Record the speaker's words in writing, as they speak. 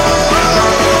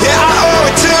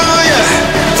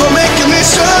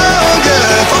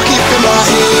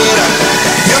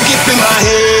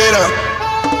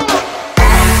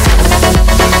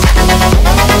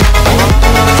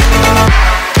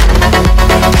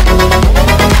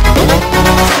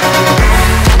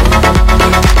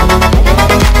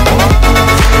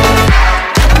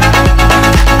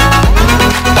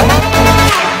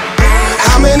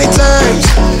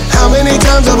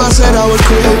said I would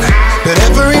quit, but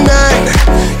every night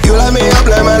you light me up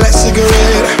like my last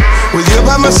cigarette. With you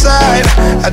by my side, I